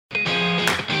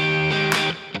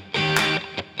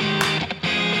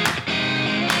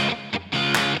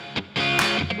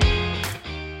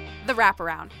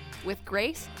Wraparound with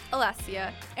Grace,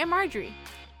 Alessia, and Marjorie.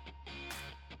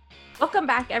 Welcome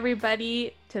back,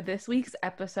 everybody, to this week's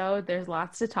episode. There's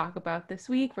lots to talk about this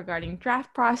week regarding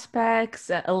draft prospects,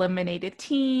 eliminated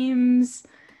teams,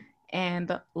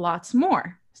 and lots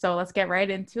more. So let's get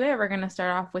right into it. We're going to start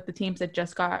off with the teams that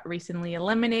just got recently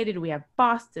eliminated. We have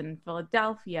Boston,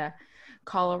 Philadelphia,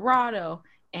 Colorado,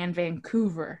 and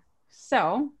Vancouver.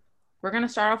 So we're going to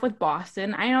start off with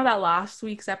Boston. I know that last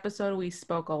week's episode we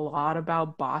spoke a lot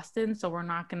about Boston, so we're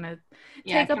not going to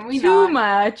take up too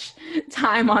much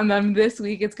time on them this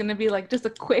week. It's going to be like just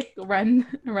a quick run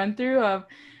through of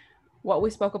what we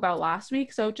spoke about last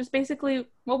week. So just basically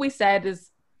what we said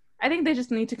is I think they just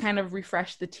need to kind of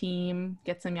refresh the team,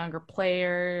 get some younger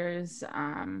players.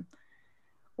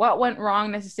 What went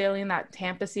wrong necessarily in that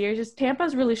Tampa series? Just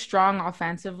Tampa's really strong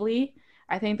offensively.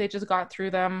 I think they just got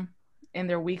through them in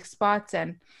their weak spots.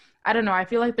 And I don't know. I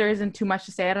feel like there isn't too much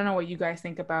to say. I don't know what you guys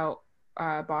think about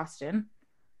Boston.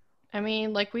 I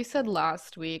mean, like we said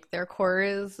last week, their core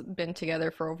has been together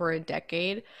for over a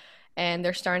decade. And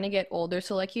they're starting to get older.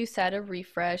 So like you said, a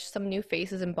refresh, some new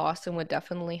faces in Boston would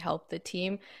definitely help the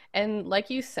team. And like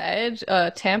you said,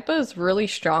 Tampa is really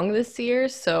strong this year.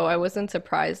 So I wasn't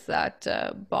surprised that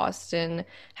Boston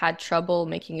had trouble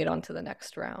making it onto the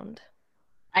next round.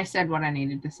 I said what I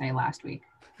needed to say last week.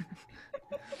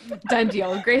 Done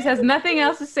deal. Grace has nothing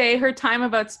else to say. Her time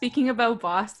about speaking about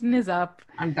Boston is up.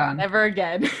 I'm done. Never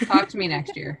again. Talk to me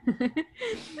next year.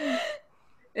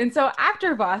 And so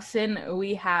after Boston,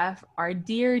 we have our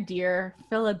dear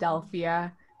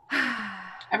Philadelphia.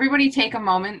 Everybody take a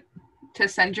moment to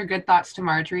send your good thoughts to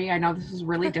Marjorie. I know this is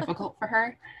really difficult for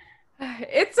her.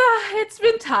 It's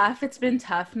been tough. It's been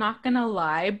tough, not gonna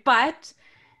lie. But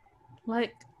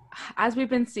like as we've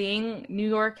been seeing, New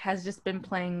York has just been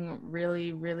playing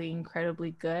really, really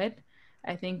incredibly good.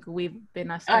 I think we've been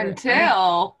I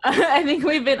think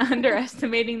we've been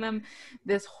underestimating them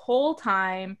this whole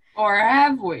time. Or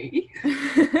have we?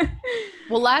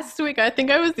 Well, last week I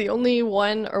think I was the only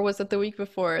one, or was it the week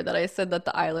before, that I said that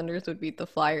the Islanders would beat the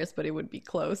Flyers, but it would be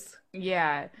close.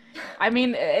 Yeah, I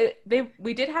mean,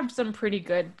 we did have some pretty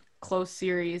good close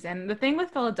series, and the thing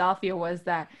with Philadelphia was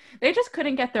that they just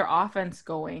couldn't get their offense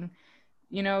going.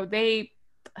 You know, they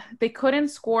couldn't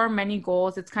score many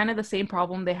goals. It's kind of the same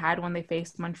problem they had when they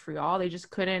faced Montreal. They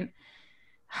just couldn't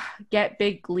get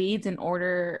big leads in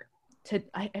order to,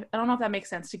 I don't know if that makes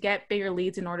sense, to get bigger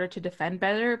leads in order to defend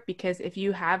better, because if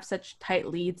you have such tight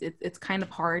leads, it's kind of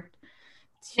hard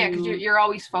to... Yeah, because you're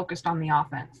always focused on the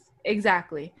offense.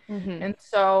 Exactly. Mm-hmm. And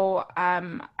so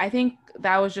I think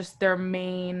that was just their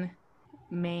main,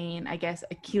 I guess,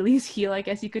 Achilles heel, I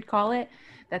guess you could call it,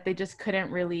 that they just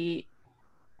couldn't really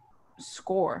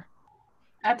score.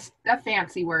 That's a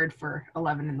fancy word for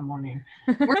 11 in the morning.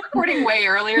 We're recording way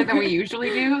earlier than we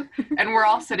usually do, and we're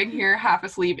all sitting here half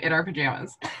asleep in our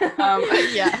pajamas.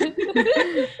 Yeah.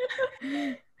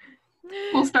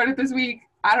 We'll start it this week.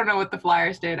 I don't know what the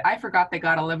Flyers did. I forgot they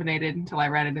got eliminated until I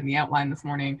read it in the outline this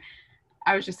morning.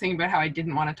 I was just thinking about how I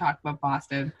didn't want to talk about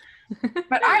Boston.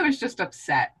 But I was just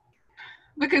upset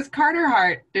because Carter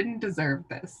Hart didn't deserve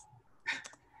this.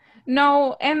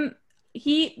 No, and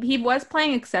he was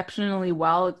playing exceptionally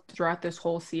well throughout this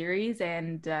whole series,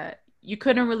 and you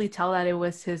couldn't really tell that it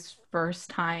was his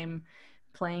first time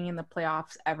playing in the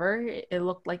playoffs ever. It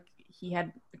looked like he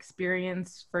had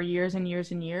experience for years and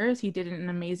years and years. He did an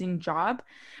amazing job,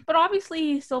 but obviously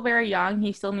he's still very young.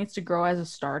 He still needs to grow as a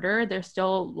starter. There's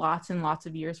still lots and lots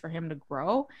of years for him to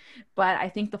grow, but I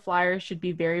think the Flyers should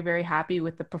be very, very happy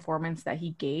with the performance that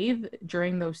he gave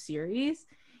during those series.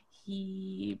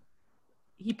 He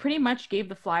pretty much gave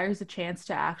the Flyers a chance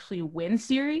to actually win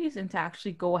series and to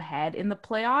actually go ahead in the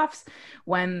playoffs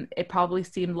when it probably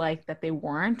seemed like that they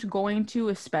weren't going to,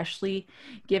 especially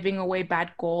giving away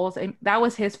bad goals. And that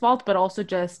was his fault, but also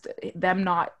just them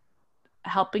not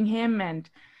helping him and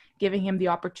giving him the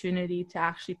opportunity to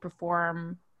actually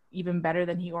perform even better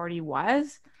than he already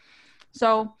was.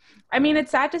 So, I mean,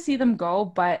 it's sad to see them go,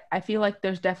 but I feel like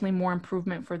there's definitely more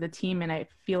improvement for the team, and I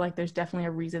feel like there's definitely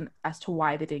a reason as to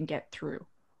why they didn't get through.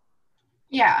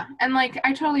 Yeah, and, like,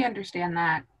 I totally understand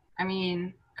that. I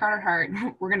mean, Carter Hart,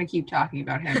 we're going to keep talking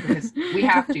about him because we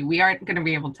have to. We aren't going to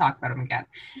be able to talk about him again.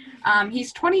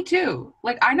 He's 22.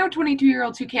 Like, I know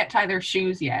 22-year-olds who can't tie their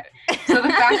shoes yet. So the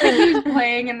fact that he's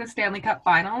playing in the Stanley Cup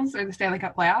Finals or the Stanley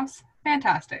Cup playoffs,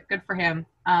 fantastic. Good for him.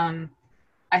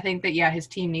 I think that, yeah, his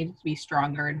team needs to be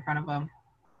stronger in front of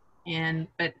him.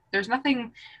 But there's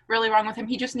nothing really wrong with him.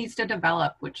 He just needs to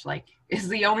develop, which, like, is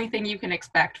the only thing you can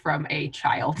expect from a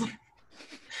child.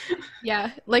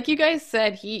 Yeah, like you guys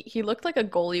said, he looked like a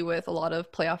goalie with a lot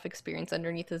of playoff experience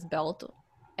underneath his belt.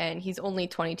 and he's only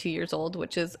 22 years old,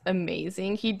 which is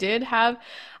amazing.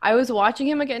 I was watching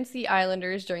him against the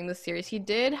Islanders during the series. He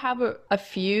did have a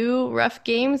few rough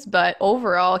games, but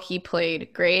overall he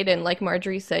played great. And like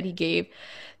Marjorie said, he gave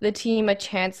the team a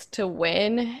chance to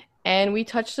win. And we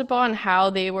touched upon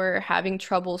how they were having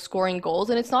trouble scoring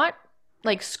goals. And it's not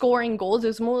like scoring goals,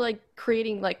 it's more like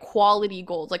creating like quality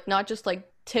goals, like not just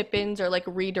like tip-ins or like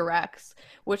redirects,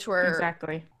 which were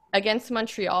Exactly. against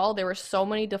Montreal. There were so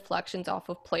many deflections off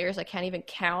of players. I can't even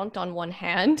count on one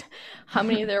hand how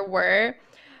many there were.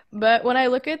 But when I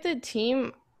look at the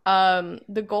team,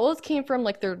 the goals came from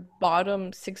like their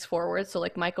bottom six forwards. So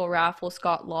like Michael Raffl,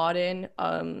 Scott Lawton.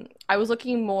 I was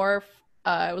looking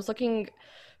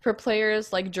for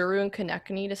players like Giroux and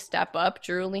Konechny to step up.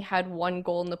 Giroux only had one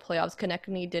goal in the playoffs.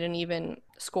 Konechny didn't even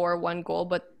score one goal,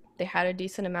 but they had a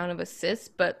decent amount of assists.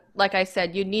 But like I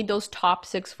said, you need those top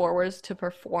six forwards to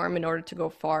perform in order to go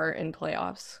far in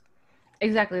playoffs.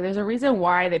 Exactly. There's a reason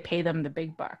why they pay them the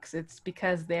big bucks. It's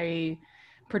because they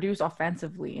produce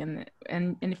offensively, and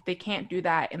if they can't do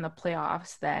that in the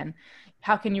playoffs, then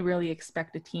how can you really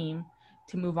expect a team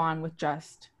to move on with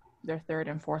just their third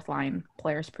and fourth line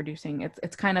players producing?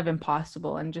 It's kind of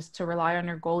impossible, and just to rely on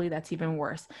your goalie, that's even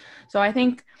worse. So I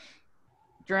think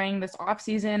during this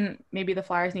offseason, maybe the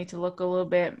Flyers need to look a little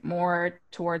bit more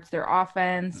towards their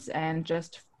offense and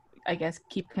just, I guess,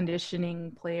 keep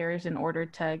conditioning players in order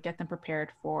to get them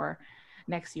prepared for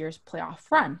next year's playoff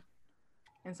run.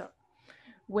 And so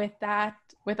with that,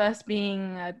 with us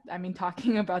being,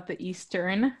 talking about the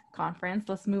Eastern Conference,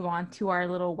 let's move on to our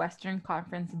little Western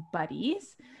Conference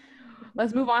buddies.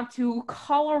 Let's move on to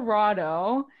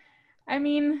Colorado.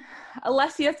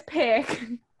 Alessia's pick.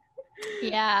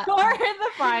 Yeah. For the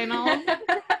finals.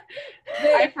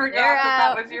 I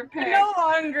forgot that was your pick. No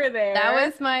longer there. That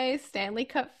was my Stanley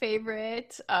Cup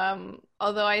favorite.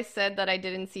 Although I said that I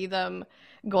didn't see them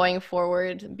going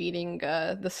forward beating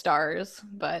the Stars,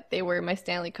 but they were my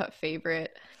Stanley Cup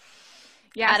favorite.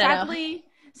 Yeah,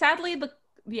 sadly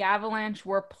the Avalanche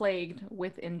were plagued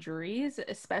with injuries,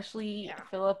 especially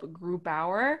Philip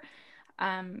Grubauer.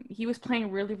 He was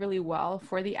playing really, really well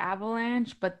for the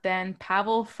Avalanche, but then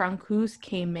Pavel Francouz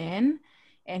came in,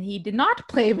 and he did not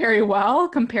play very well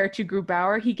compared to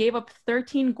Grubauer. He gave up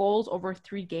 13 goals over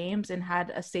 3 games and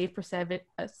had a save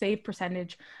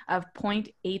percentage of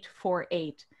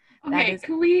 .848. Okay, that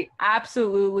is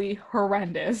absolutely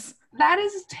horrendous. That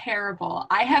is terrible.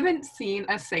 I haven't seen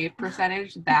a save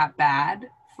percentage that bad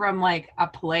from like a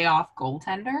playoff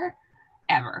goaltender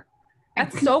ever.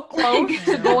 That's so close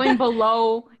to going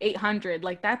below 800.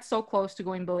 Like, that's so close to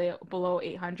going below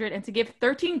 800. And to give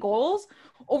 13 goals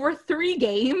over 3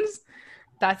 games.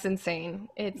 That's insane.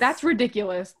 That's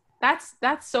ridiculous. That's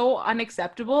so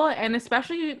unacceptable. And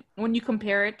especially when you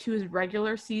compare it to his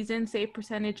regular season save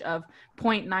percentage of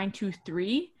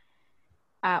 .923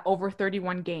 over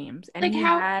 31 games. And like,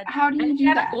 how do you do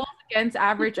had that? a goals against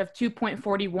average of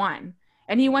 2.41.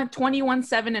 And he went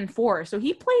 21-7-4. So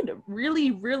he played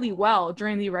really, really well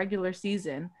during the regular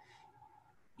season.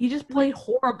 He just played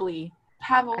horribly.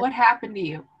 Pavel, what happened to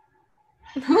you?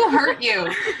 Who hurt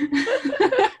you?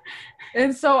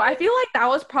 And so I feel like that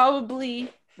was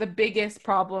probably the biggest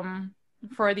problem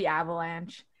for the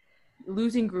Avalanche,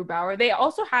 losing Grubauer. They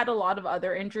also had a lot of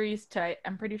other injuries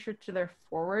I'm pretty sure to their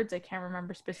forwards. I can't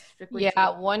remember specifically.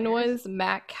 Yeah, one was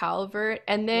Matt Calvert.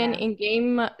 And then in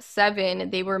game 7,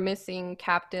 they were missing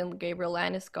captain Gabriel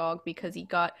Landeskog because he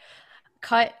got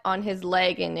cut on his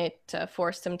leg and it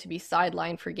forced him to be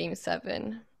sidelined for game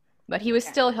 7. But he was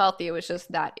still healthy. It was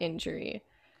just that injury.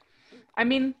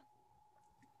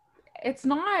 It's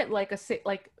not like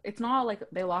it's not like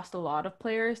they lost a lot of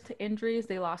players to injuries.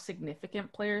 They lost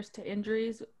significant players to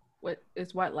injuries. What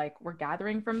we're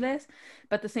gathering from this.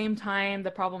 But at the same time,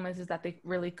 the problem is that they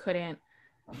really couldn't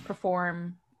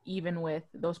perform even with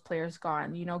those players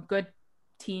gone. You know, good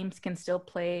teams can still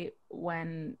play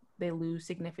when they lose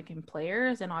significant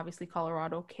players, and obviously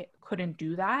Colorado couldn't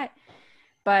do that.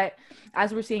 But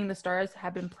as we're seeing, the Stars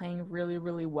have been playing really,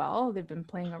 really well. They've been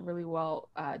playing a really well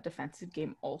defensive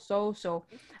game also. So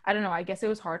I don't know. I guess it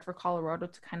was hard for Colorado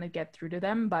to kind of get through to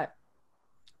them, but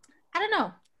I don't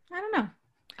know.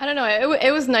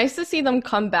 It was nice to see them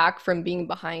come back from being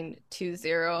behind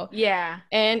 2-0. Yeah.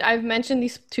 And I've mentioned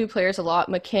these two players a lot.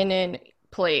 McKinnon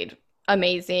played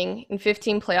amazing in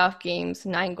 15 playoff games,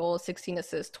 9 goals, 16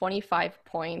 assists, 25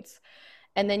 points.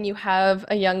 And then you have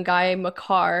a young guy,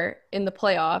 Makar, in the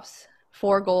playoffs,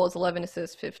 4 goals, 11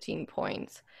 assists, 15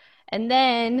 points. And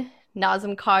then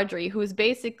Nazem Kadri, who's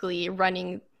basically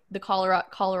running the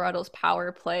Colorado's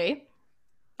power play.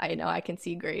 I know, I can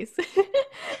see Grace.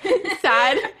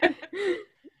 Sad.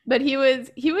 But he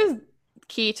was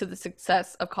key to the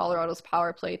success of Colorado's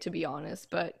power play, to be honest.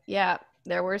 But yeah,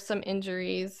 there were some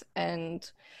injuries and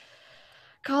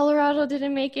Colorado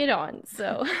didn't make it on.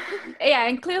 So Yeah,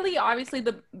 and clearly, obviously,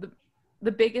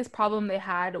 the biggest problem they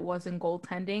had was in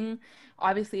goaltending.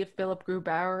 Obviously, if Philip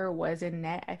Grubauer was in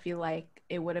net, I feel like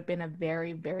it would have been a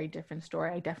very, very different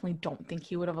story. I definitely don't think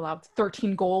he would have allowed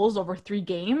 13 goals over 3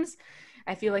 games.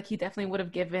 I feel like he definitely would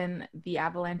have given the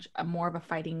Avalanche more of a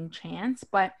fighting chance.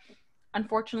 But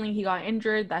unfortunately, he got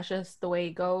injured. That's just the way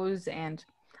it goes, and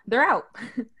they're out.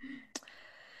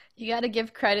 you got to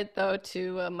give credit though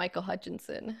to Michael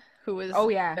Hutchinson, who was Oh,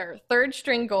 yeah. their third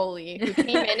string goalie, who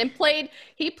came in and played.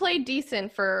 He played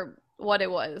decent for what it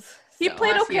was. He So.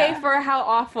 played okay Alessia. for how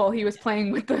awful he was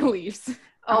playing with the Leafs.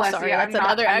 Oh, Alessia, sorry, that's I'm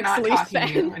another not ex-Leafs talking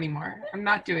to you fan. anymore. I'm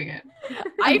not doing it.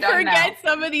 I done forget now.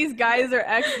 some of these guys are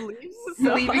ex-Leafs.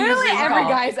 So Leaving the Literally Zoom every call.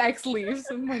 guy's ex-Leafs.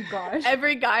 Oh my gosh.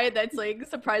 every guy that's like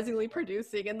surprisingly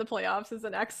producing in the playoffs is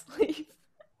an ex-Leaf.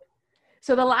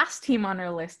 So the last team on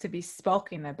our list to be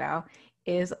spoken about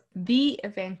is the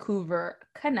Vancouver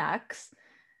Canucks.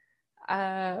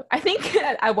 I think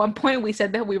at one point we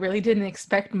said that we really didn't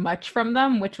expect much from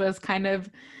them, which was kind of,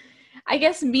 I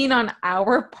guess, mean on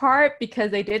our part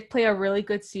because they did play a really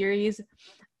good series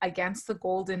against the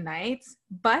Golden Knights.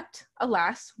 But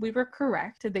alas, we were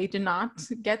correct. They did not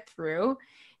get through.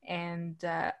 And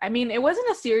I mean, it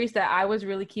wasn't a series that I was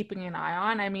really keeping an eye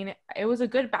on. I mean, it was a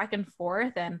good back and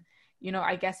forth. And, you know,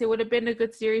 I guess it would have been a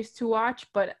good series to watch.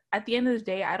 But at the end of the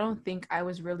day, I don't think I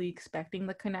was really expecting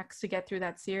the Canucks to get through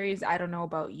that series. I don't know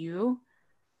about you.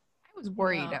 I was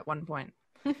worried No. at one point,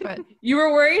 but You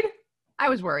were worried? I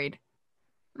was worried.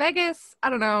 Vegas, I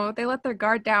don't know, they let their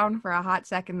guard down for a hot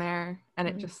second there, and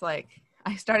it just like,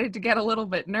 I started to get a little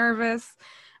bit nervous.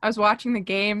 I was watching the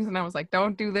games and I was like,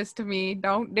 don't do this to me,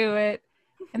 don't do it.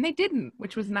 And they didn't,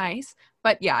 which was nice.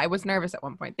 But yeah, I was nervous at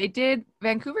one point.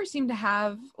 Vancouver seemed to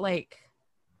have like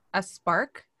a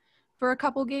spark for a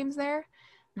couple games there.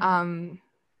 And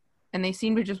they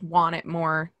seemed to just want it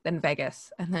more than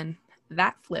Vegas. And then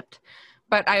that flipped.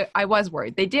 But I was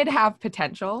worried. They did have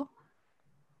potential.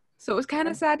 So it was kind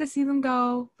of sad to see them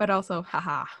go, but also,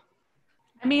 haha.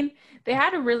 I mean, they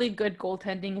had a really good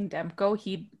goaltending in Demko.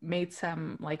 He made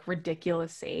some like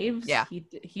ridiculous saves. Yeah.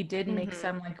 He did make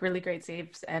some like really great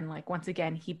saves, and like once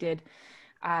again, he did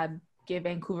give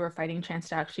Vancouver a fighting chance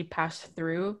to actually pass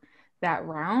through that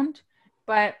round.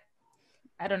 But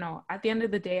I don't know. At the end of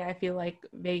the day, I feel like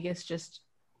Vegas just,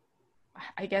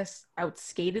 I guess,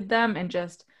 outskated them and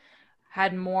just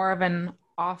had more of an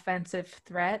offensive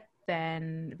threat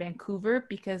than Vancouver,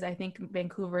 because I think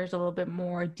Vancouver is a little bit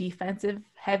more defensive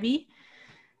heavy.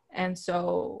 And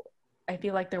so I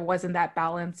feel like there wasn't that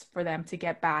balance for them to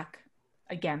get back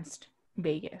against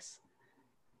Vegas.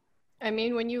 I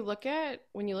mean, when you look at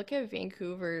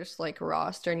Vancouver's like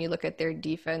roster and you look at their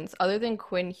defense, other than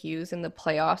Quinn Hughes in the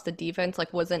playoffs, the defense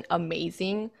like wasn't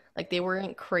amazing. Like they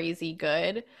weren't crazy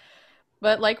good.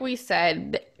 But like we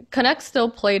said, the Canucks still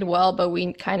played well, but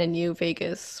we kind of knew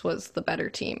Vegas was the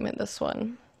better team in this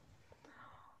one.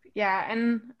 Yeah,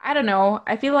 and I don't know.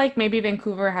 I feel like maybe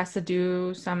Vancouver has to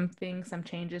do some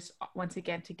changes once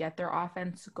again to get their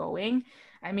offense going.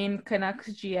 I mean, Canucks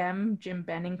GM Jim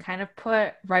Benning kind of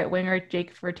put right winger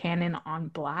Jake Virtanen on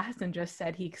blast and just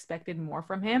said he expected more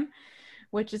from him,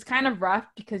 which is kind of rough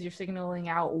because you're signaling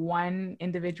out one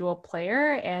individual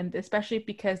player, and especially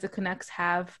because the Canucks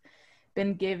have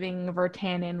been giving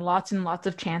Virtanen lots and lots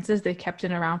of chances. They kept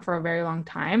him around for a very long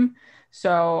time.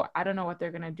 So I don't know what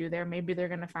they're going to do there. Maybe they're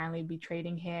going to finally be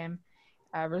trading him,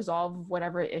 resolve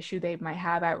whatever issue they might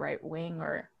have at right wing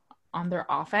or on their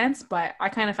offense. But I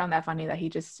kind of found that funny that he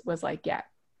just was like, yeah,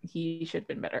 he should have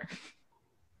been better.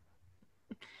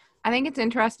 I think it's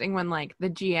interesting when like the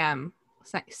GM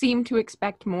seemed to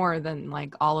expect more than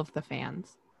like all of the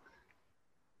fans.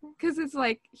 Because it's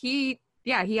like he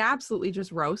absolutely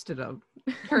just roasted him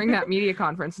during that media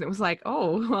conference. And it was like,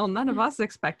 oh, well, none of us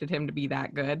expected him to be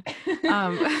that good.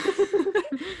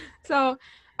 So,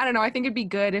 I don't know. I think it'd be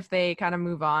good if they kind of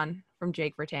move on from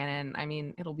Jake Virtanen. I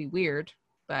mean, it'll be weird,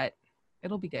 but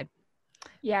it'll be good.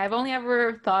 Yeah, I've only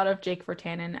ever thought of Jake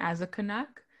Virtanen as a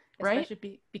Canuck, Right?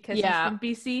 especially because Yeah. he's from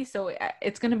BC. So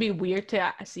it's going to be weird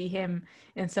to see him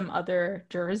in some other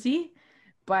jersey.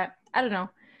 But I don't know.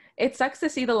 It sucks to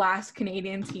see the last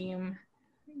Canadian team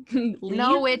leave.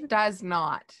 No, it does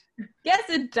not. Yes,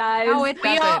 it does. No, it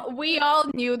doesn't. We all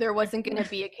knew there wasn't going to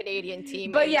be a Canadian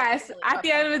team. But It was yes, really at tough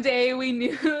the end on of the them. day, we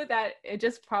knew that it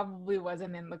just probably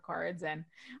wasn't in the cards, and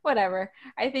whatever.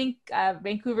 I think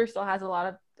Vancouver still has a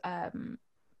lot of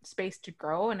space to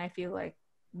grow, and I feel like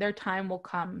their time will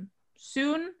come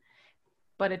soon.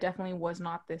 but it definitely was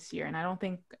not this year. And I don't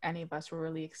think any of us were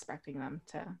really expecting them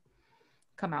to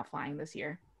come out flying this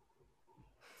year.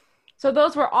 So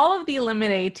those were all of the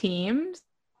eliminated teams.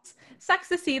 Sucks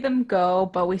to see them go,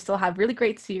 but we still have really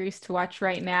great series to watch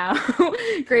right now.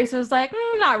 Grace was like,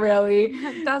 not really.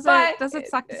 Does it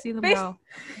suck to see them go?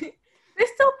 They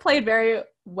still played very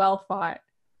well fought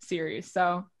series.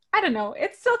 So I don't know.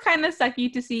 It's still kind of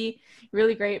sucky to see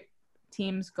really great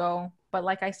teams go. But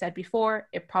like I said before,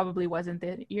 it probably wasn't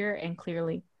the year, and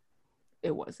clearly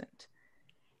it wasn't.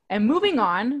 And moving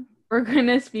on, we're going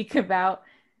to speak about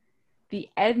the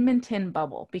Edmonton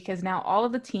bubble, because now all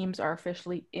of the teams are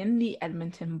officially in the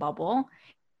Edmonton bubble.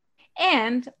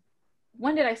 And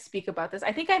when did I speak about this?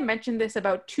 I think I mentioned this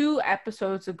about 2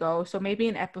 episodes ago. So maybe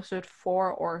in episode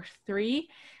 4 or 3,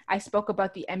 I spoke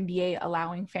about the NBA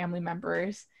allowing family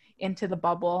members into the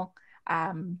bubble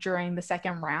during the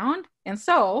second round. And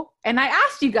I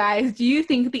asked you guys, do you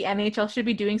think the NHL should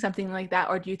be doing something like that,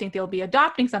 or do you think they'll be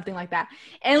adopting something like that?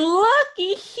 And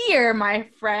looky here, my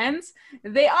friends,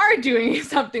 they are doing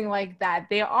something like that.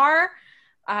 They are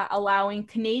allowing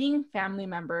Canadian family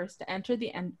members to enter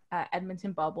the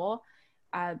Edmonton bubble.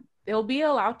 They'll be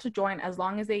allowed to join as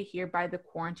long as they hear by the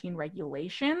quarantine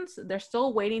regulations. They're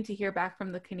still waiting to hear back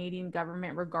from the Canadian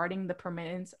government regarding the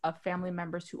permanence of family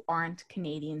members who aren't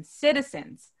Canadian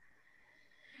citizens.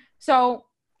 So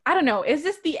I don't know, is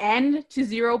this the end to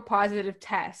 0 positive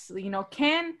tests? You know,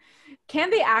 can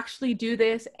they actually do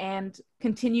this and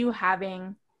continue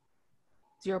having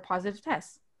 0 positive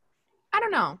tests? I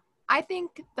don't know. I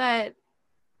think that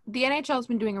the NHL has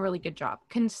been doing a really good job,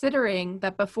 considering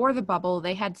that before the bubble,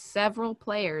 they had several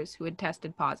players who had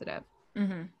tested positive.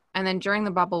 Mm-hmm. And then during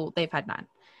the bubble, they've had none.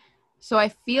 So I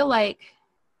feel like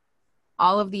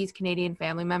all of these Canadian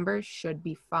family members should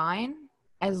be fine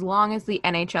as long as the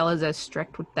NHL is as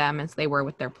strict with them as they were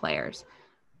with their players.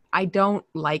 I don't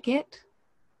like it,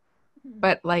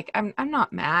 but like I'm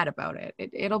not mad about it.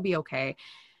 It'll be okay.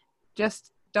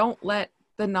 Just don't let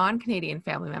the non-Canadian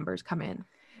family members come in.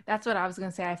 That's what I was going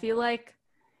to say. I feel like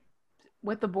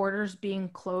with the borders being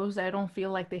closed, I don't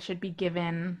feel like they should be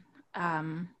given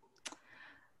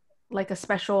like a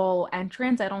special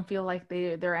entrance. I don't feel like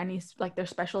they're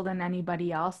special than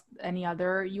anybody else, any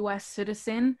other US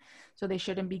citizen. So they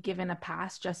shouldn't be given a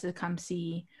pass just to come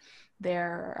see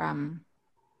their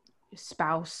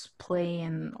spouse play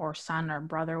in, or son or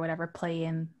brother, whatever, play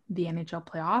in the NHL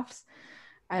playoffs.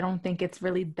 I don't think it's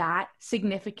really that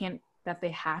significant that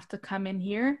they have to come in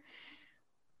here.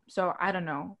 So I don't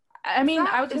know. I mean,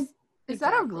 is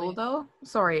that a rule though?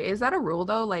 Sorry, is that a rule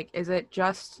though? Like, is it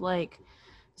just like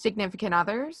significant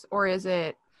others, or is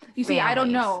it You see, I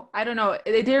don't know.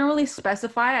 They didn't really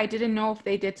specify. I didn't know if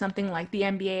they did something like the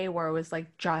NBA where it was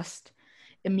like just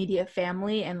immediate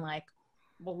family and like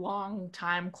long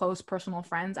time close personal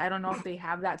friends. I don't know if they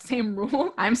have that same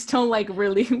rule. I'm still like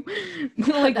really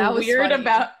like weird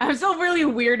about I'm still really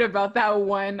weird about that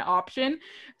one option.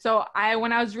 So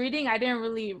when I was reading, I didn't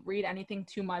really read anything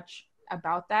too much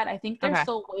about that. I think they're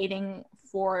still waiting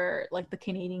for like the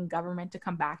Canadian government to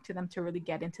come back to them to really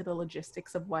get into the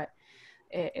logistics of what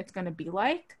it's going to be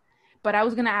like. But I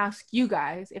was going to ask you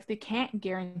guys, if they can't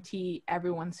guarantee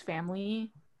everyone's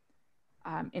family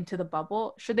into the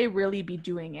bubble, should they really be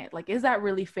doing it? Like, is that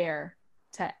really fair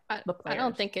to the players? I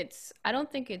don't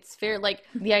think it's fair. Like,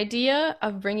 the idea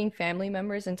of bringing family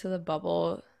members into the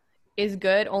bubble is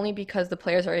good only because the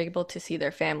players are able to see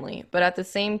their family. But at the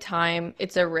same time,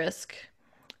 it's a risk.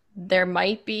 There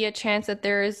might be a chance that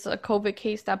there is a COVID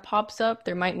case that pops up.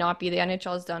 There might not be. The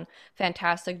NHL has done a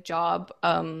fantastic job,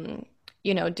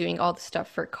 doing all the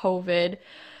stuff for COVID.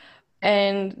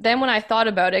 And then when I thought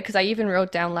about it, because I even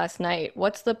wrote down last night,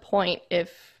 what's the point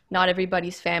if not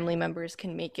everybody's family members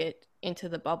can make it into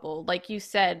the bubble? Like you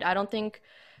said, I don't think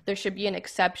there should be an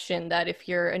exception that if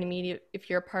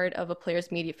you're part of a player's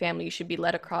immediate family, you should be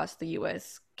let across the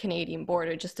US-Canadian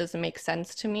border. It just doesn't make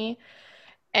sense to me.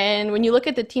 And when you look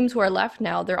at the teams who are left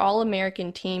now, they're all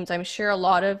American teams. I'm sure a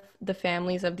lot of the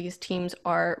families of these teams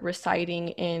are residing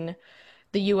in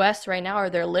the US right now, or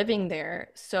they're living there.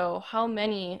 So how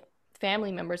many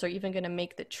family members are even going to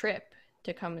make the trip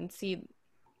to come and see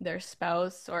their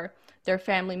spouse or their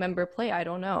family member play? I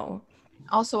don't know.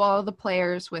 Also, all of the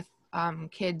players with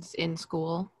kids in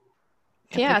school,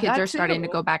 if Yeah, the kids that are starting too.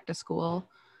 to go back to school,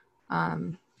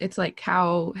 it's like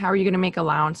how are you going to make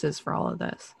allowances for all of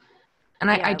this? And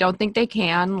I don't think they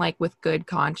can, like, with good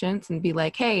conscience and be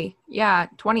like, hey, yeah,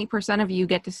 20% of you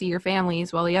get to see your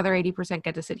families while the other 80%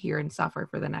 get to sit here and suffer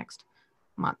for the next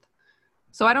month.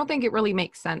 So I don't think it really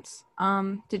makes sense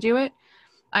to do it.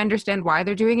 I understand why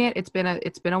they're doing it. It's been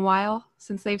a while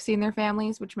since they've seen their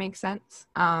families, which makes sense.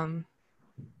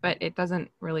 but it doesn't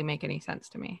really make any sense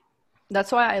to me.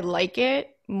 That's why I like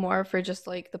it more for just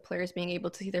like the players being able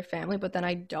to see their family, but then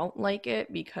I don't like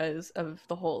it because of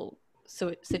the whole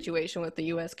situation with the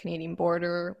US Canadian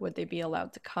border. Would they be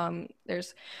allowed to come?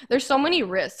 There's so many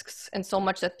risks and so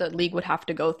much that the league would have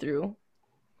to go through.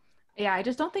 Yeah, I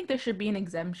just don't think there should be an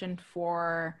exemption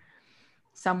for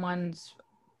someone's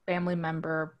family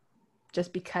member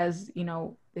just because, you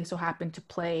know, they so happen to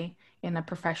play in a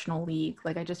professional league.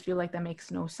 Like, I just feel like that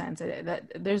makes no sense.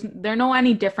 They're no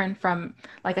any different from,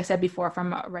 like I said before,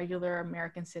 from a regular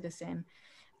American citizen.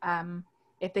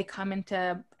 If they come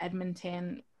into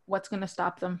Edmonton, what's going to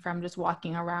stop them from just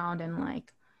walking around and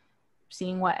like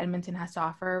seeing what Edmonton has to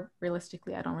offer?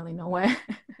 Realistically, I don't really know what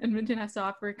Edmonton has to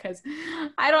offer because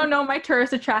I don't know my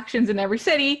tourist attractions in every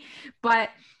city, but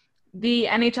the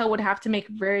NHL would have to make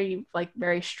very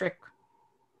strict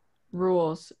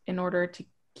rules in order to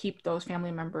keep those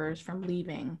family members from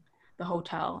leaving the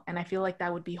hotel. And I feel like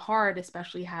that would be hard,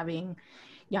 especially having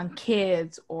young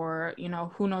kids or, you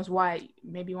know, who knows what,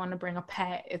 maybe you want to bring a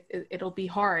pet. It'll be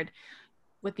hard.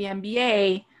 With the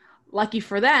NBA, lucky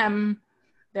for them,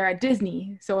 they're at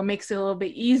Disney, so it makes it a little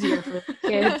bit easier for the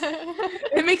kids.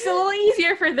 It makes it a little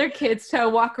easier for their kids to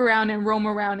walk around and roam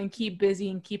around and keep busy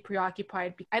and keep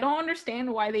preoccupied. I don't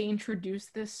understand why they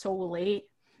introduced this so late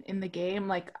in the game.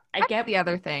 Like, I get the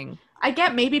other thing. I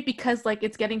get maybe because like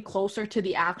it's getting closer to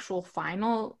the actual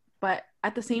final, but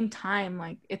at the same time,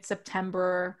 like it's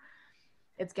September,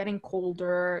 it's getting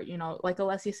colder, you know, like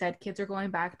Alessia said, kids are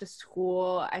going back to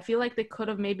school. I feel like they could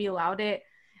have maybe allowed it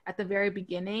at the very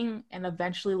beginning and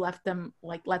eventually let them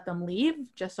leave,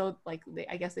 just so like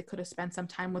I guess they could have spent some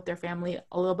time with their family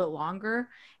a little bit longer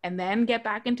and then get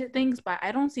back into things. But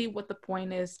I don't see what the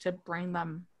point is to bring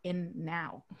them in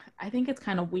now. I think it's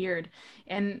kind of weird.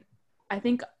 And I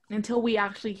think until we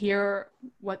actually hear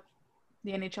what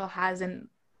the NHL has in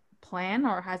plan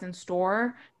or has in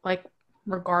store, like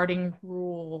regarding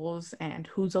rules and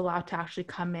who's allowed to actually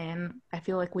come in, I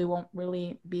feel like we won't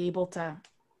really be able to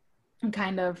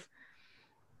kind of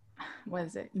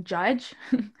judge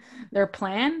their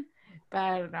plan. But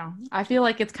I don't know, I feel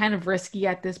like it's kind of risky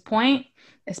at this point,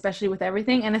 especially with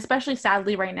everything, and especially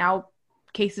sadly right now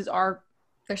cases are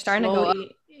they're starting to go up,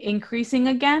 increasing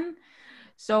again,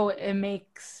 so it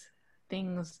makes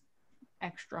things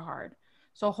extra hard.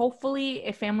 So hopefully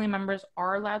if family members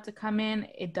are allowed to come in,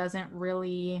 it doesn't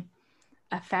really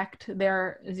affect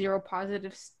their zero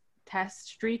positive test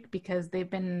streak, because they've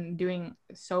been doing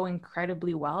so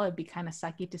incredibly well. It'd be kind of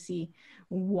sucky to see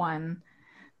one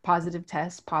positive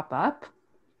test pop up,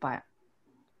 but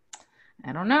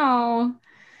I don't know.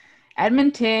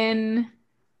 Edmonton,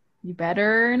 you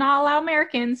better not allow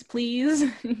Americans, please,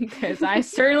 because I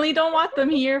certainly don't want them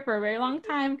here for a very long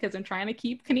time, because I'm trying to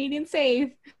keep Canadians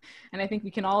safe. And I think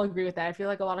we can all agree with that. I feel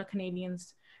like a lot of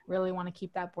Canadians really want to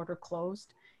keep that border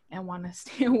closed and want to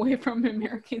stay away from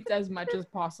Americans as much as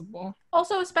possible.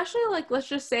 Also, especially like, let's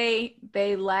just say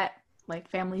they let like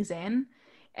families in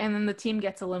and then the team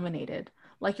gets eliminated.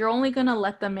 Like, you're only going to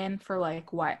let them in for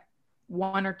like what,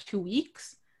 1 or 2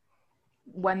 weeks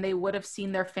when they would have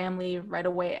seen their family right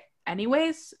away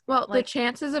anyways. Well, like, the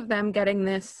chances of them getting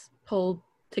this pulled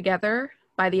together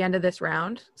by the end of this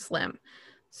round, slim.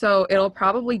 So it'll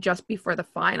probably just be for the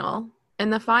final.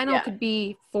 And the final could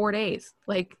be 4 days.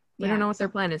 Like, we don't know what their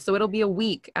plan is. So it'll be a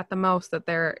week at the most that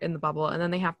they're in the bubble, and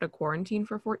then they have to quarantine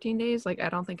for 14 days. Like, I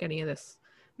don't think any of this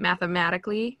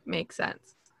mathematically makes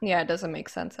sense. Yeah, it doesn't make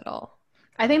sense at all.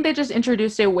 I think they just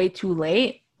introduced it way too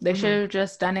late. They should have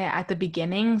just done it at the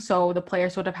beginning, so the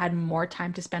players would have had more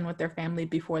time to spend with their family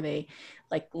before they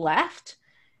like left,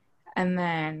 and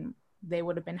then they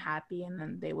would have been happy, and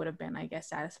then they would have been, I guess,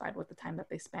 satisfied with the time that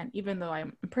they spent, even though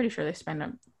I'm pretty sure they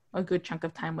spend a good chunk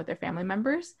of time with their family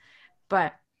members.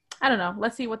 But I don't know.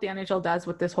 Let's see what the NHL does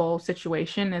with this whole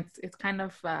situation. It's kind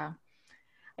of, I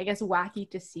guess, wacky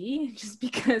to see just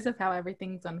because of how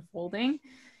everything's unfolding.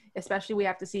 Especially we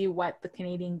have to see what the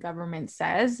Canadian government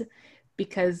says,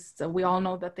 because we all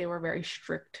know that they were very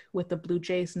strict with the Blue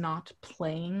Jays not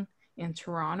playing in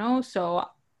Toronto. So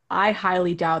I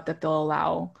highly doubt that they'll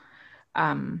allow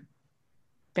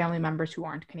family members who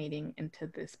aren't Canadian into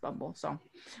this bubble. So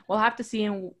we'll have to see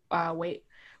and wait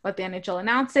what the NHL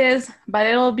announces, but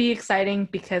it'll be exciting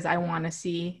because I want to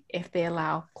see if they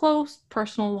allow close,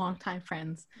 personal, longtime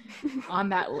friends on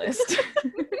that list.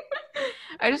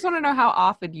 I just want to know how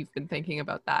often you've been thinking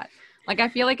about that. Like, I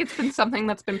feel like it's been something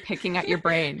that's been picking at your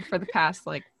brain for the past,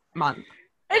 like, month.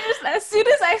 I just, as soon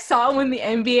as I saw when the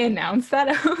NBA announced that,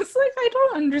 I was like, I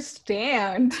don't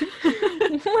understand.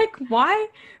 Like, why?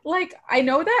 Like, I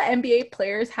know that NBA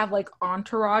players have, like,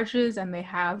 entourages and they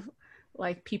have,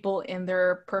 like people in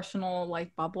their personal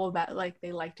like bubble that like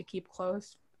they like to keep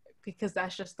close because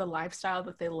that's just the lifestyle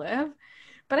that they live.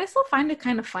 But I still find it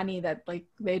kind of funny that like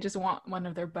they just want one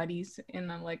of their buddies in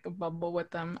a bubble with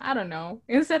them. I don't know.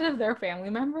 Instead of their family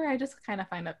member, I just kind of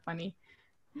find it funny.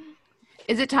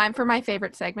 Is it time for my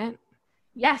favorite segment?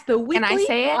 Yes, the weekly. Can I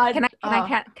say it?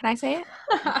 Can I say it?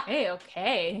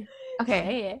 Okay. Okay.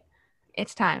 Say it.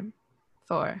 It's time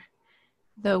for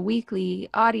the weekly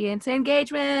audience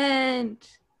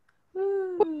engagement.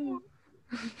 Woo.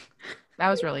 That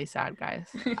was really sad, guys.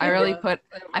 I really put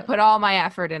all my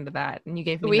effort into that, and you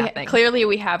gave me nothing. Clearly,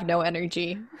 we have no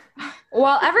energy.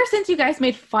 Well, ever since you guys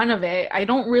made fun of it, I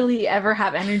don't really ever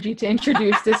have energy to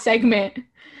introduce this segment.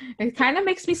 It kind of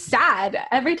makes me sad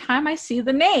every time I see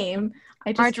the name.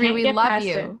 I just Marjorie, can't we get love past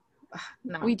you. It.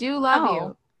 No. We do love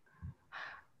you.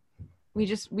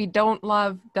 We don't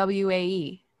love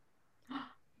WAE.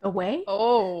 The way?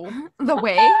 Oh. The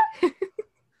way?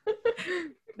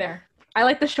 There. I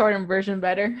like the shortened version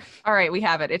better. All right, we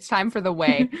have it. It's time for the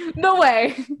way. The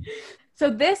way. So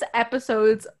this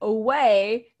episode's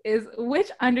away is which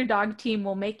underdog team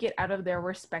will make it out of their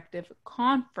respective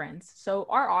conference. So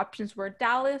our options were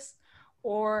Dallas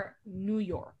or New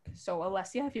York. So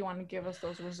Alessia, if you want to give us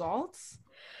those results.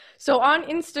 So on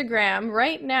Instagram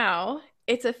right now,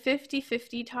 it's a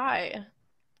 50-50 tie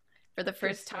for the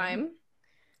first time.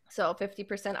 So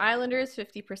 50% Islanders,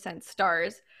 50%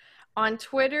 Stars. On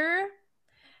Twitter,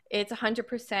 it's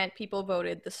 100% people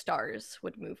voted the Stars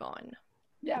would move on.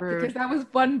 Yeah, Rude. because that was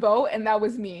one vote and that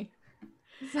was me.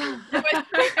 There was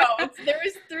 3 votes. There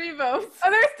was 3 votes. Oh,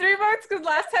 there's 3 votes because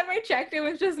last time I checked, it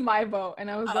was just my vote, and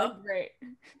I was like, great.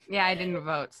 Yeah, I didn't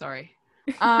vote. Sorry.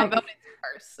 I voted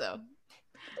Stars, so.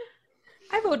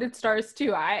 I voted Stars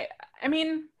too. I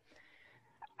mean,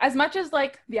 as much as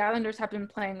like the Islanders have been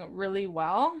playing really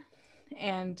well,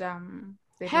 and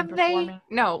they've Have been they? performing.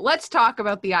 No, let's talk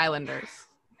about the Islanders.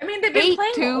 I mean, they've been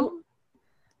playing 8-2,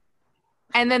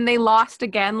 and then they lost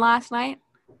again last night.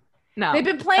 No, they've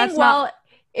been playing that's well not-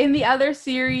 in the other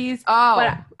series. Oh,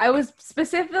 But I was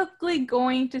specifically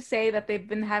going to say that they've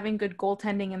been having good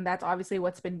goaltending, and that's obviously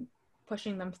what's been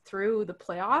pushing them through the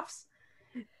playoffs.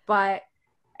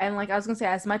 And like I was gonna say,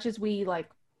 as much as we like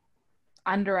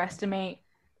underestimate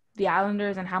the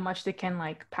Islanders and how much they can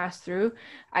like pass through,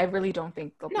 I really don't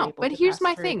think they'll be no, able but to here's pass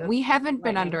my through thing. the We haven't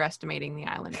been Lightning. underestimating the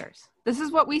Islanders. This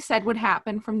is what we said would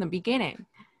happen from the beginning.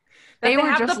 That They were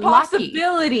have just the lucky.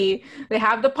 possibility. They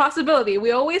have the possibility.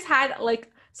 We always had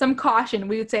like some caution.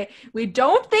 We would say, we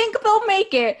don't think they'll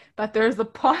make it, but there's the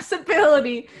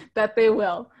possibility that they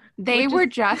will. They were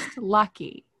just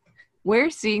lucky. We're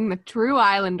seeing the true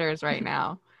Islanders right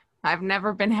now. I've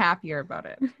never been happier about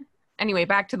it. Anyway,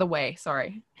 back to the way.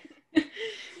 Sorry.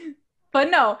 But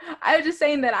no, I was just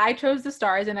saying that I chose the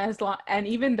Stars, and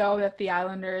even though that the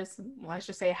Islanders, let's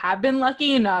just say, have been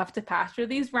lucky enough to pass through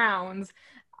these rounds,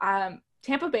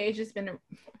 Tampa Bay has just been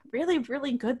really,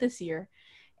 really good this year,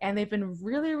 and they've been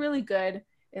really, really good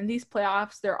in these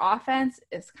playoffs. Their offense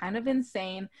is kind of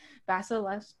insane.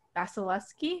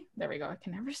 Vasilevsky, there we go. I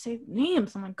can never say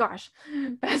names. Oh my gosh,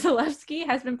 Vasilevsky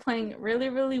has been playing really,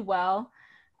 really well.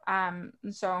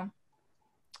 So.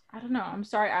 I don't know. I'm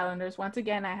sorry, Islanders. Once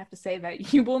again, I have to say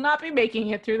that you will not be making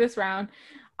it through this round.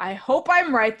 I hope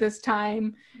I'm right this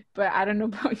time, but I don't know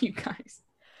about you guys.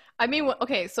 I mean,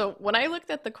 okay, so when I looked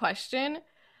at the question,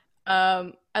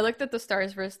 I looked at the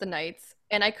Stars versus the Knights,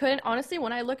 and I couldn't, honestly,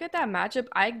 when I look at that matchup,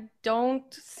 I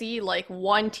don't see like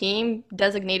one team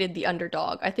designated the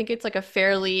underdog. I think it's like a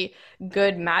fairly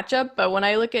good matchup, but when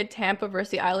I look at Tampa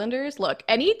versus the Islanders, look,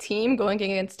 any team going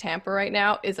against Tampa right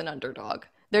now is an underdog.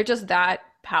 They're just that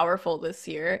powerful this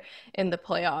year in the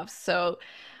playoffs. So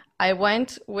I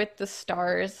went with the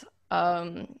Stars.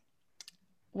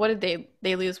 What did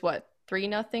they lose? What,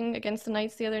 3-0 against the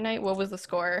Knights the other night? What was the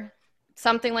score?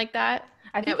 Something like that.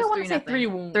 I think it I was want to say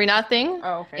 3-0. 3-0.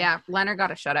 Oh, okay. Yeah, Leonard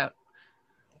got a shutout.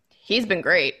 He's been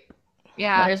great.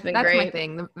 Yeah, Leonard's been that's my great.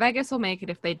 thing. The Vegas will make it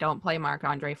if they don't play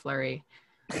Marc-Andre Fleury.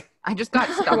 I just got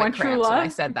One stomach true cramps when I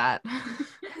love. said that.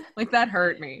 Like, that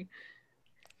hurt me.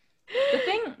 The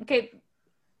thing, okay,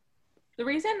 the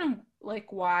reason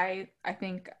like why I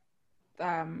think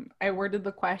I worded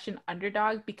the question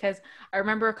underdog, because I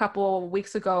remember a couple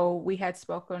weeks ago we had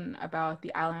spoken about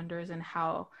the Islanders and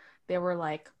how they were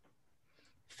like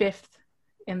 5th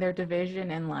in their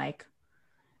division, and like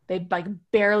they like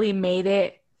barely made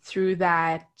it through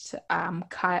that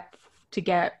cut to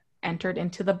get entered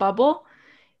into the bubble.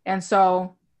 And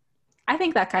so I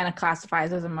think that kind of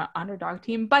classifies as an underdog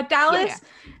team. But Dallas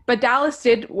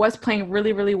was playing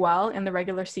really, really well in the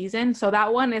regular season. So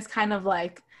that one is kind of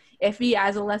like iffy.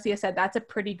 As Alessia said, that's a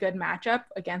pretty good matchup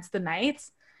against the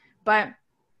Knights. But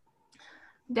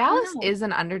Dallas know. is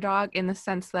an underdog in the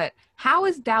sense that how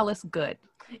is Dallas good?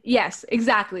 yes,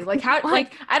 exactly. Like how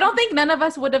like I don't think none of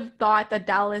us would have thought that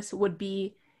Dallas would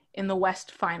be in the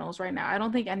West Finals right now. I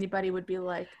don't think anybody would be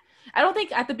like I don't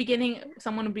think at the beginning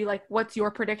someone would be like, what's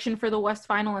your prediction for the West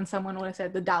Final? And someone would have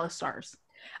said the Dallas Stars.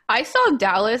 I saw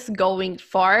Dallas going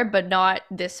far, but not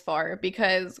this far,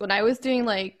 because when I was doing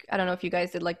like, I don't know if you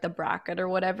guys did like the bracket or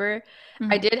whatever,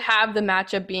 I did have the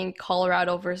matchup being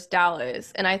Colorado versus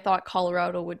Dallas, and I thought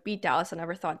Colorado would beat Dallas. I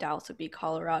never thought Dallas would beat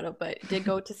Colorado, but it did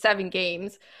go to 7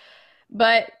 games.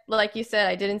 But like you said,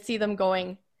 I didn't see them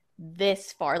going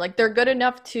this far. Like they're good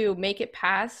enough to make it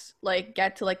past, like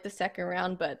get to like the second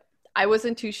round, but I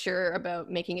wasn't too sure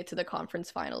about making it to the conference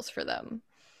finals for them.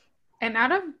 And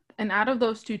out of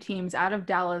those two teams, out of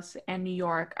Dallas and New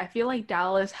York, I feel like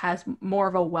Dallas has more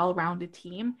of a well-rounded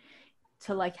team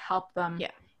to like help them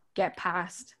get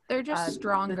past. They're just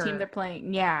stronger. The team they're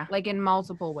playing, yeah. Like in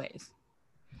multiple ways.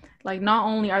 Like not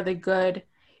only are they good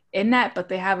in net, but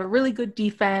they have a really good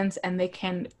defense and they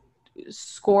can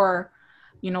score,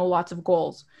 lots of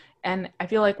goals. And I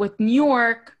feel like with New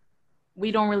York,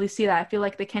 we don't really see that. I feel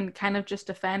like they can kind of just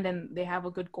defend and they have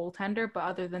a good goaltender. But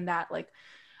other than that, like,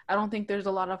 I don't think there's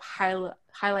a lot of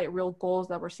highlight reel goals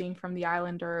that we're seeing from the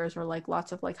Islanders or like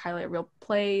lots of like highlight reel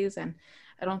plays. And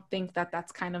I don't think that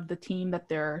that's kind of the team that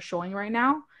they're showing right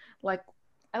now. Like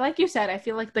you said, I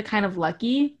feel like they're kind of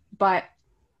lucky, but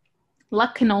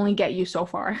luck can only get you so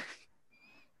far.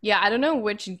 Yeah, I don't know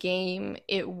which game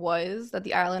it was that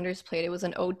the Islanders played. It was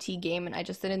an OT game, and I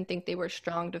just didn't think they were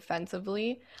strong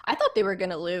defensively. I thought they were going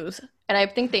to lose, and I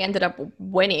think they ended up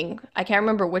winning. I can't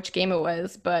remember which game it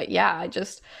was, but yeah, I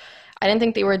didn't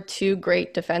think they were too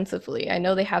great defensively. I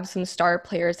know they have some star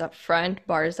players up front,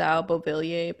 Barzal,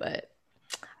 Beauvillier, but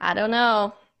I don't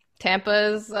know.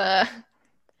 Tampa's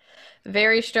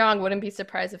very strong. Wouldn't be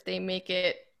surprised if they make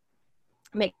it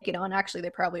on. Actually, they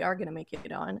probably are going to make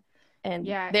it on. And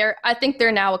I think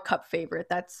they're now a cup favorite.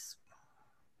 That's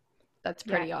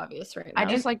pretty obvious right now. I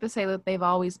just like to say that they've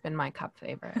always been my cup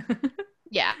favorite.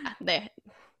 Yeah, they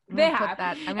have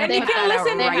that. And you can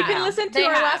listen to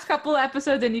our last couple of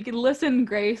episodes, and you can listen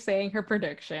Grace saying her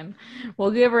prediction.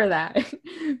 We'll give her that.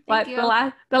 But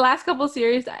the last couple of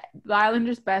series, the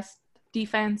Islanders' best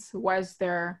defense was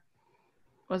their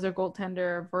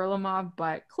goaltender Varlamov,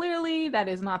 but clearly that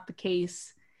is not the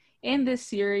case in this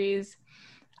series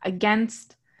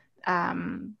against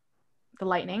the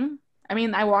Lightning. I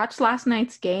mean, I watched last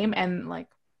night's game, and like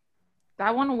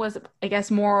that one was, I guess,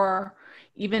 more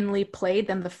evenly played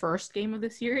than the first game of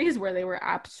the series, where they were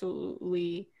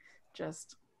absolutely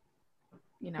just,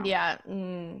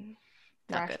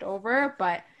 thrashed over.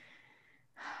 But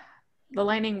the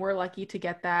Lightning were lucky to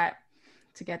get that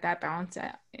bounce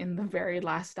in the very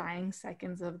last dying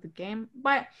seconds of the game.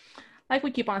 But like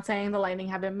we keep on saying, the Lightning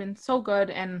haven't been so good,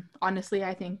 and honestly,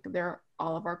 I think they're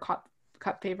all of our cup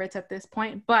favorites at this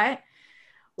point. But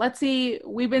let's see,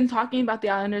 we've been talking about the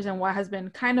Islanders and what has been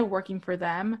kind of working for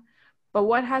them, but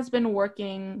what has been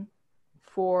working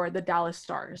for the Dallas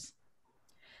Stars?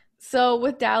 So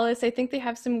with Dallas, I think they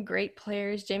have some great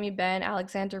players. Jamie Benn,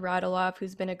 Alexander Radulov,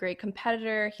 who's been a great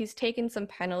competitor. He's taken some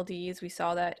penalties. We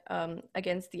saw that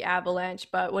against the Avalanche,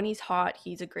 but when he's hot,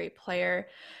 he's a great player.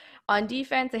 On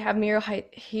defense, they have Miro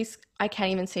I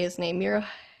can't even say his name. Miro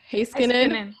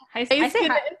Heiskanen. I say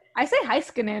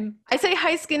Heiskanen. I say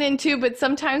Heiskanen too, but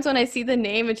sometimes when I see the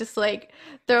name, it just like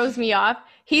throws me off.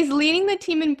 He's leading the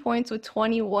team in points with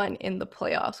 21 in the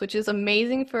playoffs, which is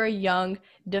amazing for a young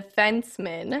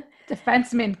defenseman.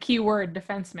 Keyword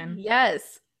defenseman.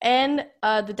 Yes. And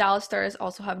the Dallas Stars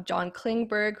also have John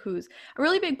Klingberg, who's a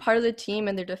really big part of the team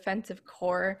and their defensive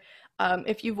core.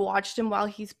 If you've watched him while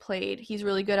he's played, he's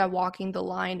really good at walking the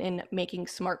line and making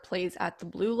smart plays at the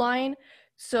blue line.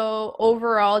 So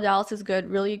overall, Dallas is good,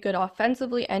 really good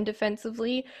offensively and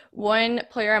defensively. One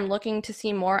player I'm looking to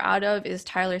see more out of is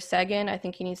Tyler Seguin. I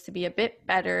think he needs to be a bit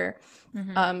better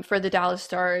for the Dallas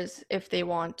Stars if they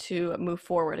want to move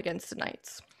forward against the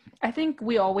Knights. I think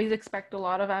we always expect a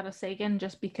lot out of Seguin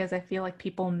just because I feel like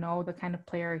people know the kind of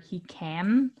player he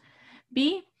can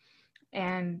be.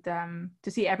 And to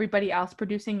see everybody else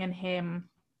producing and him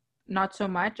not so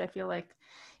much, I feel like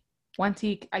once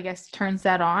he, I guess, turns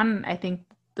that on, I think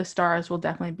the Stars will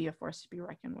definitely be a force to be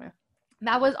reckoned with.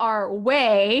 That was our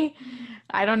way.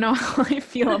 I don't know how I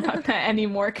feel about that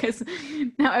anymore because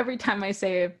now every time I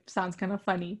say it sounds kind of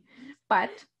funny.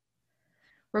 But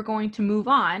we're going to move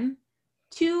on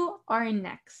to our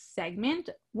next segment,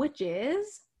 which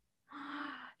is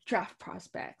draft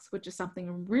prospects, which is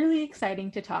something really exciting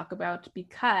to talk about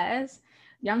because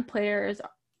young players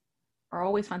are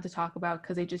always fun to talk about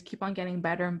because they just keep on getting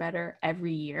better and better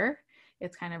every year.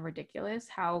 It's kind of ridiculous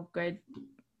how good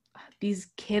these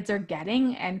kids are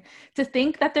getting, and to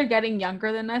think that they're getting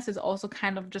younger than us is also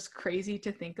kind of just crazy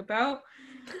to think about.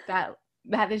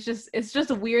 That is just, it's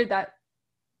just weird that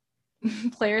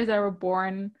players that were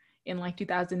born in like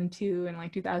 2002 and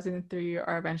like 2003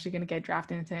 are eventually going to get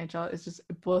drafted into NHL.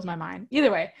 It blows my mind.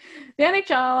 Either way, the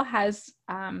NHL has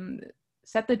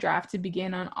set the draft to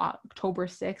begin on October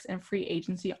 6th and free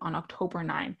agency on October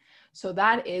 9th. So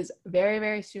that is very,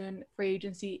 very soon. Free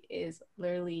agency is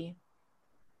literally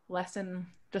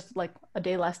just like a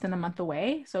day less than a month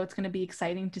away. So it's going to be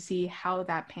exciting to see how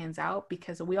that pans out,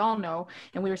 because we all know,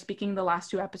 and we were speaking the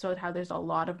last 2 episodes, how there's a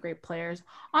lot of great players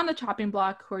on the chopping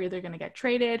block who are either going to get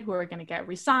traded, who are going to get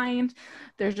re-signed.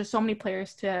 There's just so many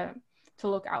players to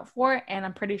look out for. And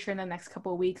I'm pretty sure in the next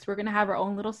couple of weeks, we're going to have our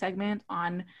own little segment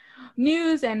on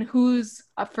news and who's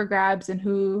up for grabs and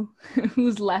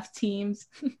who's left teams.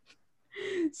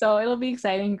 So it'll be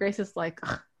exciting. Grace is like,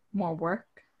 more work,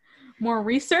 more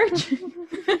research.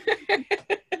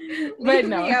 But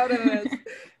no. Me out of this.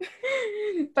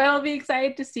 But I'll be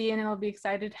excited to see, and I'll be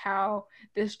excited how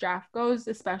this draft goes,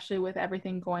 especially with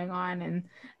everything going on, and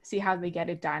see how they get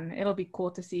it done. It'll be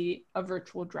cool to see a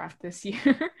virtual draft this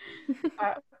year.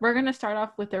 We're going to start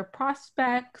off with their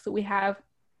prospects. We have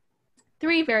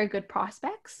 3 very good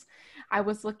prospects. I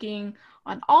was looking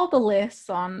on all the lists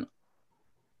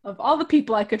of all the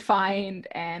people I could find,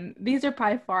 and these are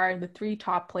by far the 3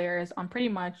 top players on pretty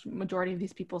much majority of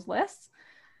these people's lists.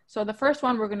 So the first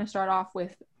one we're going to start off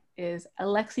with is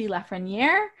Alexis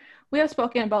Lafreniere. We have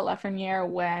spoken about Lafreniere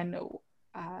when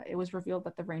it was revealed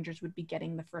that the Rangers would be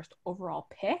getting the first overall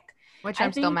pick. Which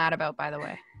I'm still mad about, by the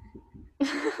way.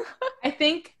 I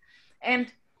think,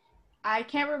 and I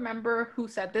can't remember who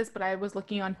said this, but I was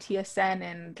looking on TSN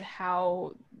and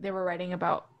how they were writing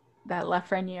about that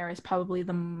Lafreniere is probably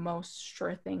the most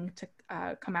sure thing to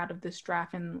come out of this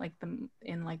draft in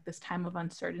this time of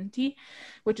uncertainty,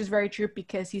 which is very true,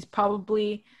 because he's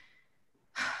probably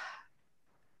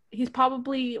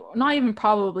not even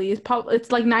probably,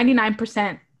 it's like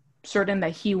 99% certain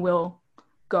that he will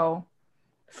go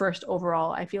first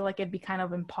overall. I feel like it'd be kind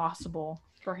of impossible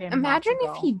for him. Imagine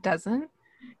if he doesn't.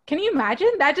 Can you imagine?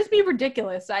 That'd just be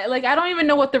ridiculous. I don't even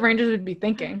know what the Rangers would be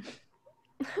thinking.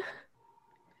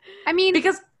 I mean,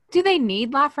 because do they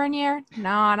need Lafreniere?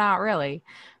 No, not really.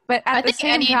 But at the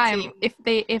same time, if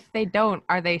they don't,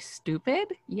 are they stupid?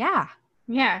 Yeah.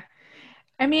 Yeah.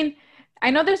 I mean, I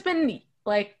know there's been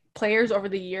like players over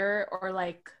the year, or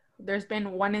like there's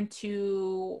been 1 and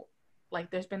 2, like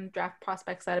there's been draft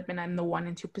prospects that have been in the 1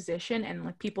 and 2 position, and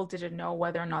like people didn't know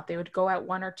whether or not they would go at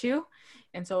 1 or 2.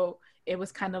 And so it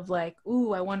was kind of like,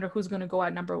 ooh, I wonder who's going to go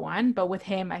at number 1. But with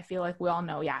him, I feel like we all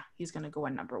know, yeah, he's going to go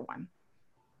at number 1.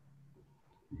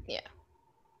 Yeah.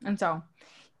 And so,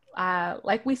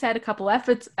 like we said a couple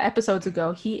episodes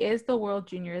ago, he is the World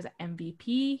Juniors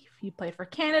MVP. He played for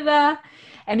Canada,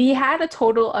 and he had a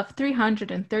total of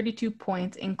 332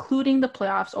 points, including the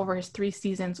playoffs over his 3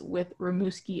 seasons with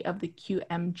Rimouski of the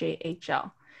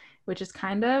QMJHL, which is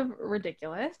kind of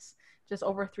ridiculous. Just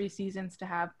over 3 seasons to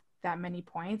have that many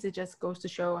points. It just goes to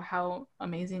show how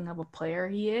amazing of a player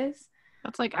he is.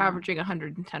 That's like averaging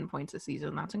 110 points a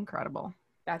season. That's incredible.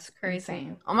 That's crazy.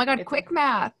 Insane. Oh my God, quick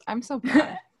math. I'm so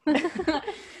bad.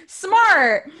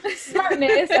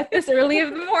 Smartness at this early of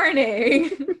the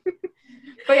morning.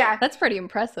 But yeah, that's pretty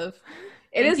impressive.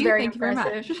 It is very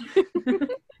impressive.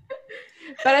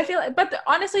 But I feel like,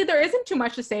 honestly, there isn't too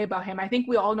much to say about him. I think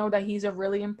we all know that he's a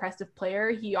really impressive player.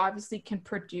 He obviously can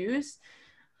produce.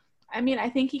 I mean,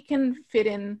 I think he can fit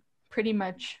in pretty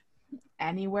much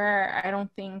anywhere. I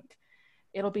don't think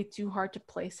it'll be too hard to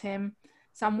place him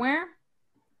somewhere.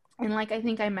 And like I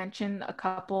think I mentioned a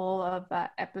couple of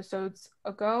episodes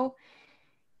ago,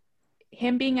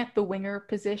 him being at the winger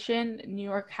position, New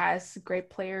York has great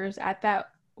players at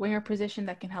that winger position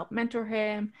that can help mentor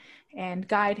him and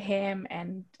guide him.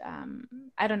 And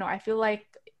I don't know, I feel like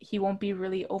he won't be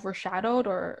really overshadowed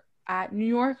or at New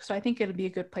York. So I think it'll be a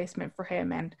good placement for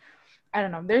him. And I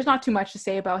don't know, there's not too much to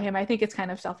say about him. I think it's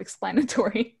kind of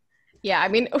self-explanatory. Yeah, I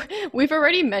mean, we've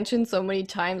already mentioned so many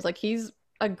times, like he's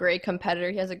a great competitor.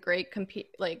 He has a great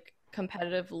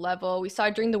competitive level. We saw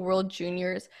during the World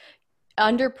Juniors,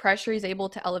 under pressure, he's able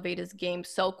to elevate his game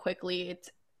so quickly.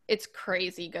 It's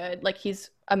crazy good. Like he's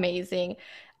amazing.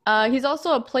 He's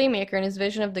also a playmaker, and his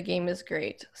vision of the game is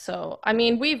great. So I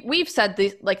mean, we've said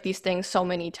these things so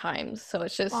many times. So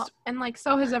it's just and like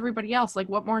so has everybody else. Like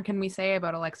what more can we say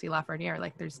about Alexis Lafreniere?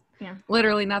 Like there's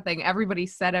literally nothing. Everybody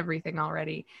said everything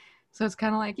already. So it's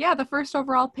kind of like, yeah, the first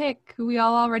overall pick, who we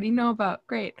all already know about.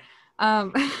 Great.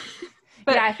 But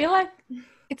yeah, I feel like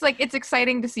it's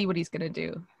exciting to see what he's going to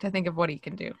do, to think of what he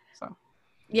can do. So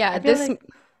Yeah, I feel this like-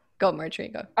 go Marjorie,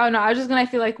 go. Oh no, I was just gonna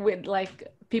feel like with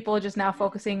like people just now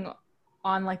focusing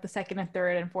on like the second and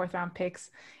third and fourth round picks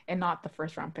and not the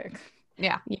first round pick.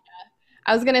 yeah.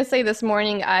 I was gonna say this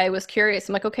morning I was curious.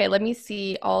 I'm like, okay, let me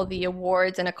see all the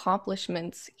awards and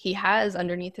accomplishments he has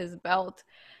underneath his belt.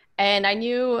 And I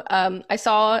knew, I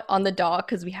saw on the doc,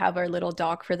 because we have our little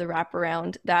doc for the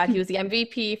wraparound, that he was the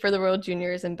MVP for the World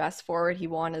Juniors and Best Forward. He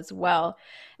won as well.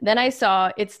 Then I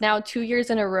saw it's now 2 years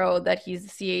in a row that he's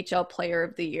the CHL Player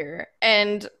of the Year.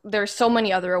 And there's so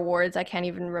many other awards I can't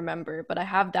even remember, but I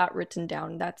have that written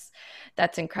down. That's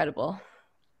incredible.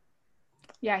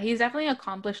 Yeah, he's definitely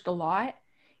accomplished a lot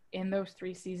in those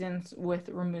 3 seasons with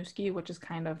Rimouski, which is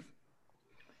kind of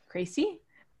crazy.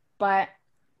 But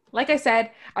like I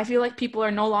said, I feel like people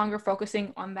are no longer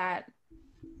focusing on that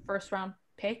first round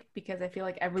pick because I feel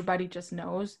like everybody just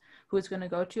knows who it's going to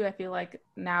go to. I feel like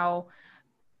now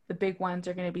the big ones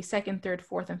are going to be second, third,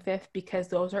 fourth, and fifth because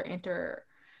those are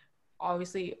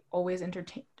obviously always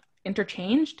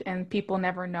interchanged and people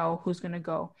never know who's going to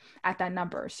go at that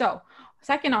number. So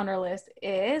second on our list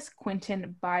is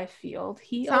Quinton Byfield.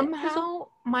 He Somehow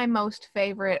my most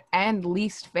favorite and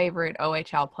least favorite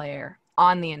OHL player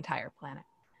on the entire planet.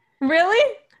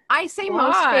 Really? I say Why?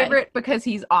 most favorite because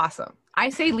he's awesome.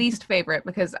 I say least favorite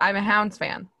because I'm a Hounds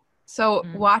fan. So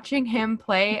watching him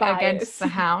play against the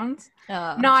Hounds,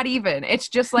 not even. It's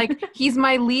just like he's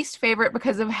my least favorite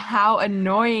because of how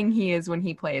annoying he is when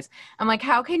he plays. I'm like,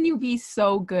 how can you be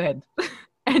so good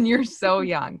and you're so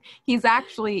young? He's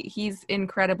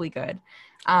incredibly good.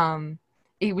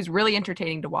 He was really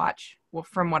entertaining to watch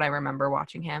from what I remember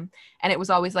watching him. And it was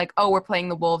always like, oh, we're playing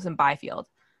the Wolves in Byfield.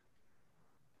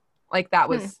 Like that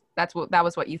was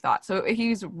what you thought. So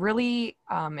he's really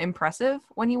impressive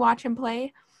when you watch him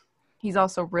play. He's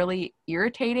also really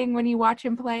irritating when you watch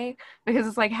him play because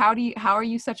it's like, how are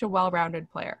you such a well-rounded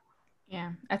player?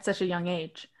 Yeah, at such a young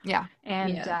age. Yeah.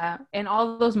 And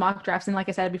all those mock drafts, and like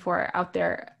I said before, out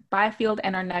there, Byfield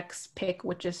and our next pick,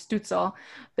 which is Stutzel,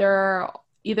 they're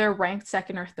either ranked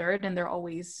second or third, and they're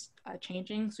always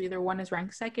changing. So either one is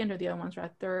ranked second or the other one's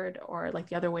ranked third or like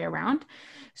the other way around.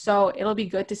 So it'll be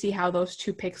good to see how those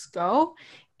 2 picks go.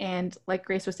 And like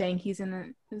Grace was saying, he's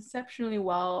an exceptionally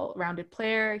well-rounded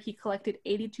player. He collected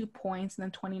 82 points in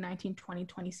the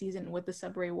 2019-2020 season with the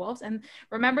Sudbury Wolves. And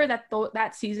remember that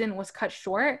that season was cut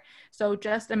short. So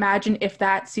just imagine if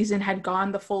that season had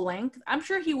gone the full length. I'm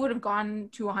sure he would have gone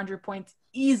to 100 points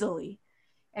easily.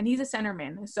 And he's a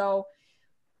centerman. So,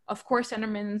 of course,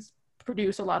 centermans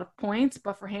produce a lot of points,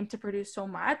 but for him to produce so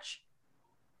much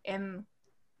in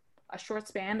a short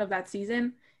span of that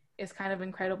season is kind of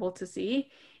incredible to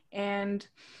see. And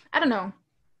I don't know,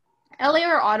 LA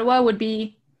or Ottawa would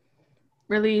be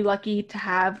really lucky to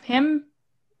have him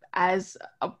as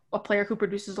a player who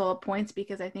produces a lot of points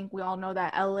because I think we all know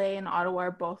that LA and Ottawa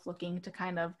are both looking to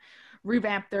kind of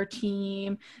revamp their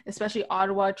team, especially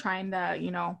Ottawa trying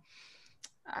to,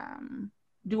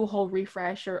 do a whole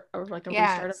refresh or like a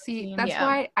restart of the team. That's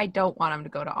why I don't want him to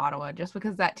go to Ottawa, just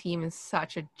because that team is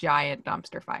such a giant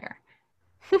dumpster fire.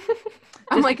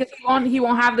 I'm like, he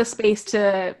won't have the space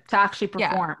to actually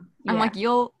perform. I'm like,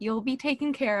 you'll be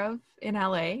taken care of in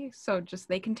LA, so just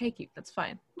they can take you. That's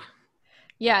fine.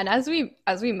 Yeah, and as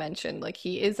we mentioned, like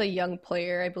he is a young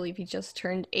player. I believe he just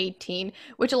turned 18,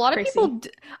 which a lot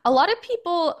of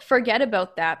people forget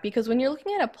about that because when you're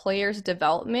looking at a player's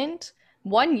development,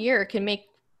 1 year can make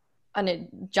a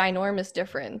ginormous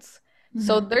difference. Mm-hmm.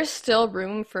 So there's still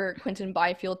room for Quinton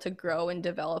Byfield to grow and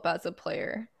develop as a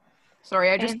player. Sorry,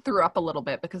 I just threw up a little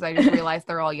bit because I just realized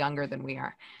they're all younger than we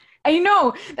are. I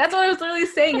know. That's what I was literally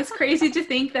saying. It's crazy to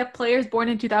think that players born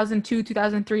in 2002,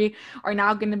 2003 are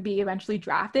now going to be eventually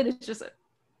drafted. It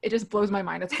just blows my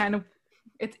mind.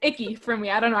 It's icky for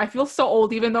me. I don't know. I feel so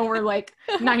old even though we're like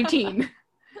 19.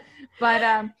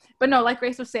 But no, like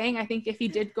Grace was saying, I think if he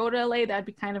did go to LA, that'd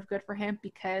be kind of good for him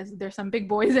because there's some big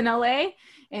boys in LA.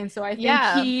 And so I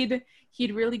think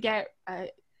he'd really get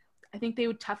I think they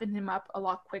would toughen him up a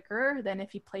lot quicker than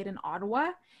if he played in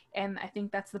Ottawa. And I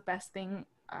think that's the best thing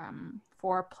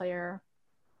for a player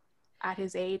at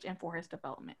his age and for his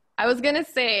development. I was going to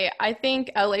say, I think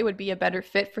LA would be a better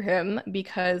fit for him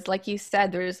because, like you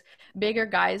said, there's bigger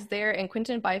guys there. And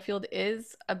Quinton Byfield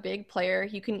is a big player.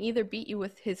 He can either beat you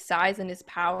with his size and his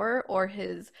power or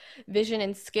his vision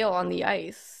and skill on the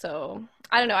ice. So,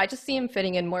 I don't know. I just see him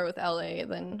fitting in more with LA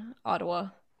than Ottawa.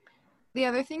 The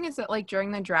other thing is that, like,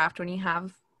 during the draft, when you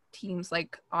have teams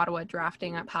like Ottawa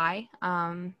drafting up high,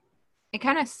 it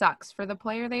kind of sucks for the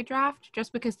player they draft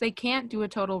just because they can't do a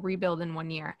total rebuild in 1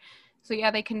 year. So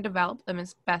yeah, they can develop them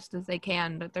as best as they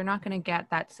can, but they're not going to get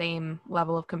that same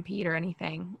level of compete or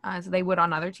anything as they would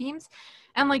on other teams.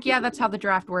 And like, yeah, that's how the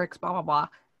draft works, blah, blah, blah.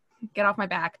 Get off my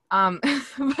back.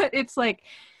 But it's like,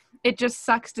 it just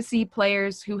sucks to see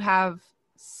players who have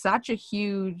such a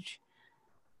huge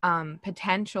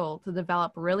potential to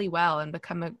develop really well and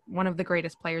become one of the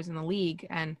greatest players in the league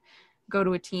and go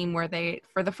to a team where they,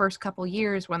 for the first couple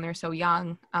years when they're so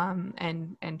young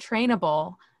and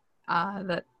trainable,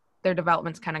 that their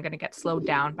development's kind of going to get slowed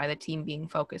down by the team being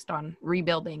focused on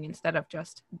rebuilding instead of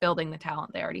just building the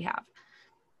talent they already have.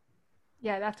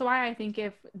 Yeah, that's why I think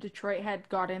if Detroit had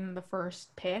gotten the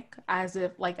first pick, as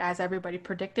everybody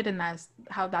predicted, and that's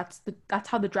how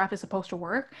the draft is supposed to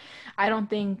work, I don't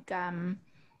think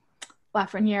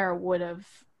Lafreniere would have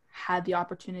had the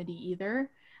opportunity either.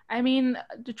 I mean,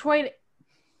 Detroit,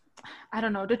 I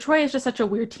don't know. Detroit is just such a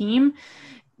weird team.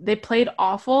 They played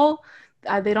awful.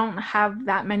 They don't have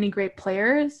that many great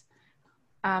players.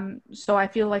 So I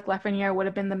feel like Lafreniere would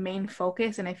have been the main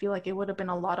focus, and I feel like it would have been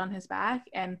a lot on his back.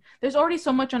 And there's already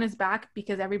so much on his back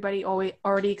because everybody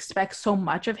already expects so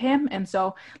much of him. And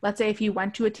so let's say if he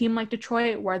went to a team like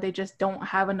Detroit where they just don't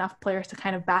have enough players to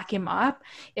kind of back him up,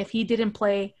 if he didn't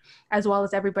play as well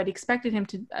as everybody expected him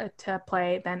to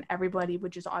play, then everybody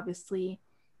would just obviously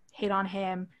hate on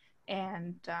him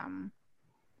and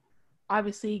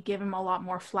obviously give him a lot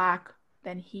more flack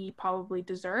than he probably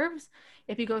deserves.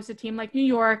 If he goes to a team like New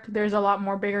York, there's a lot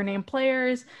more bigger name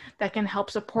players that can help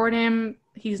support him.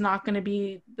 He's not going to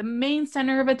be the main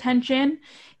center of attention,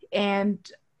 and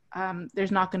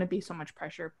there's not going to be so much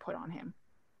pressure put on him.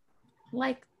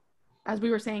 Like, as we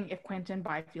were saying, if Quinton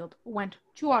Byfield went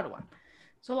to Ottawa.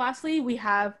 So lastly, we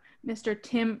have Mr.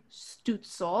 Tim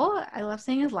Stützle. I love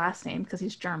saying his last name because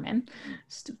he's German.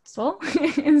 Stützle.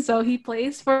 And so he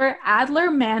plays for Adler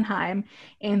Mannheim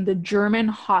in the German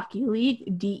Hockey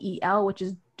League, DEL, which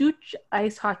is Deutsche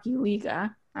Eishockey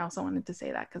Liga. I also wanted to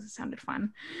say that because it sounded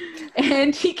fun.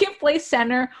 And he can play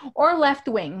center or left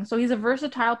wing. So he's a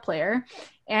versatile player.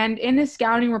 And in his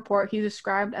scouting report, he's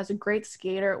described as a great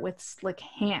skater with slick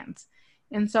hands.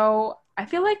 And so I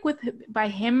feel like by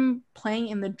him playing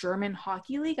in the German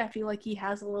Hockey League, I feel like he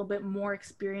has a little bit more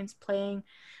experience playing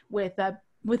with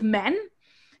men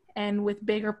and with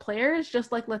bigger players.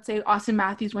 Just like, let's say, Austin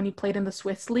Matthews, when he played in the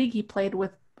Swiss League, he played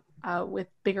with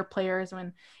bigger players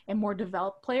and more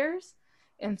developed players.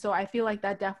 And so I feel like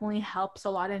that definitely helps a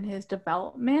lot in his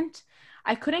development.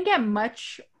 I couldn't get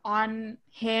much on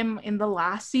him in the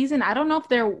last season. I don't know if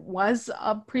there was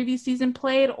a previous season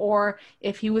played or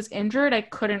if he was injured. I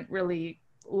couldn't really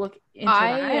look into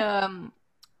that.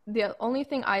 The only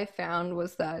thing I found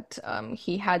was that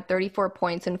he had 34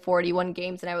 points in 41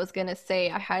 games, and I was going to say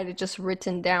I had it just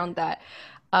written down that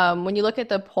when you look at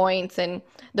the points, and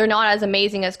they're not as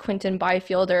amazing as Quinton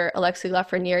Byfield or Alexis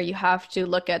Lafreniere, you have to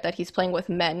look at that he's playing with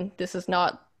men. This is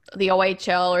not the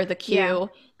OHL or the Q. Yeah.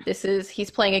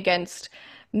 He's playing against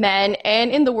men,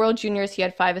 and in the World Juniors, he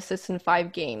had 5 assists in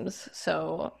 5 games.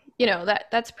 So,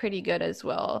 that's pretty good as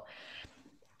well.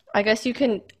 I guess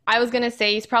I was going to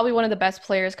say he's probably one of the best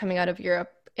players coming out of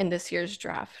Europe in this year's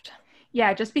draft.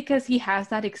 Yeah, just because he has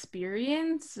that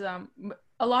experience.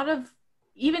 A lot of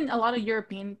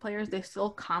European players, they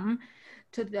still come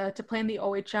to play in the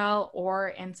OHL or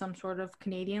in some sort of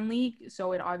Canadian league.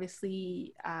 So it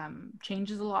obviously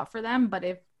changes a lot for them. But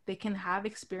if they can have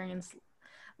experience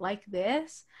like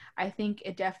this, I think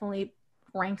it definitely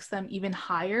ranks them even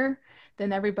higher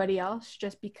than everybody else,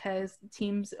 just because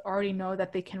teams already know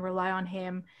that they can rely on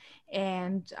him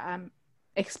and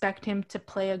expect him to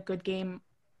play a good game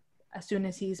as soon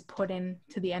as he's put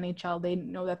into the NHL. They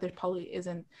know that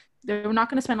they're not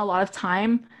going to spend a lot of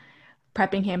time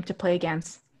prepping him to play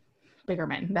against bigger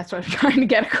men. That's what I'm trying to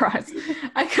get across.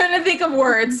 I couldn't think of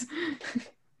words.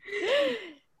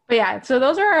 But yeah, so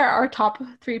those are our top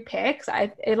 3 picks.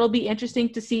 It'll be interesting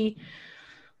to see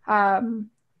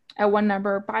at what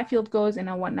number Byfield goes and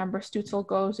at what number Stützle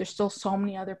goes. There's still so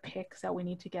many other picks that we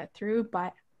need to get through,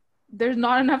 but there's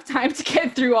not enough time to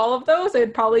get through all of those.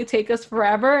 It'd probably take us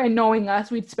forever, and knowing us,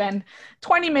 we'd spend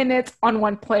 20 minutes on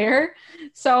one player.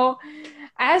 So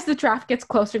as the draft gets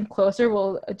closer and closer,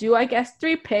 we'll do, I guess,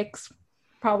 3 picks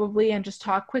probably and just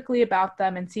talk quickly about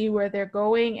them and see where they're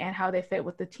going and how they fit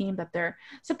with the team that they're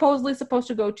supposedly supposed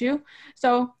to go to.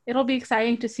 So it'll be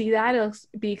exciting to see that. It'll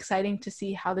be exciting to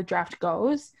see how the draft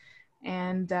goes.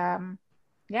 And I'm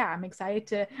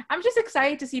just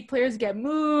excited to see players get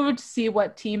moved, see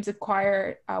what teams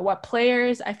acquire, what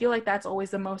players. I feel like that's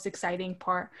always the most exciting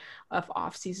part of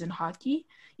off-season hockey.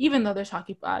 Even though there's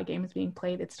hockey games being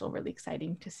played, it's still really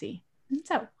exciting to see. And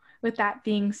so, with that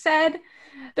being said,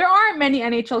 there aren't many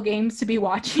NHL games to be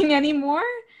watching anymore.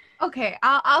 Okay,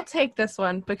 I'll take this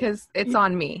one because it's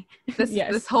on me.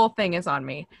 This whole thing is on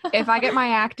me. If I get my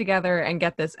act together and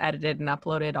get this edited and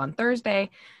uploaded on Thursday,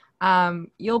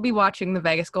 you'll be watching the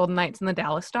Vegas Golden Knights and the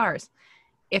Dallas Stars.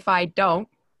 If I don't,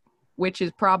 which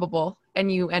is probable,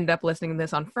 and you end up listening to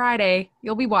this on Friday,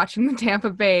 you'll be watching the Tampa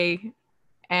Bay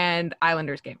and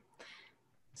Islanders game.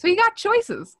 So you got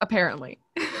choices, apparently.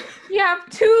 You have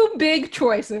two big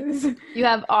choices. You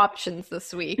have options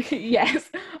this week.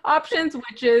 Yes, options,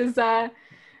 which is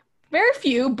very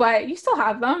few, but you still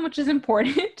have them, which is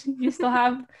important. You still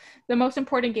have the most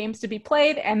important games to be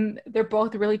played, and they're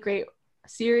both really great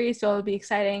series, so it'll be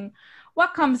exciting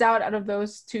what comes out of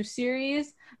those two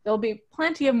series. There'll be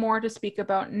plenty of more to speak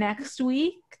about next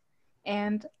week,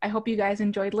 and I hope you guys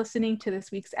enjoyed listening to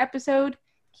this week's episode.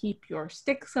 Keep your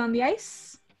sticks on the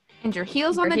ice. And your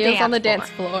heels on the dance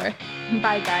floor.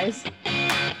 Bye, guys.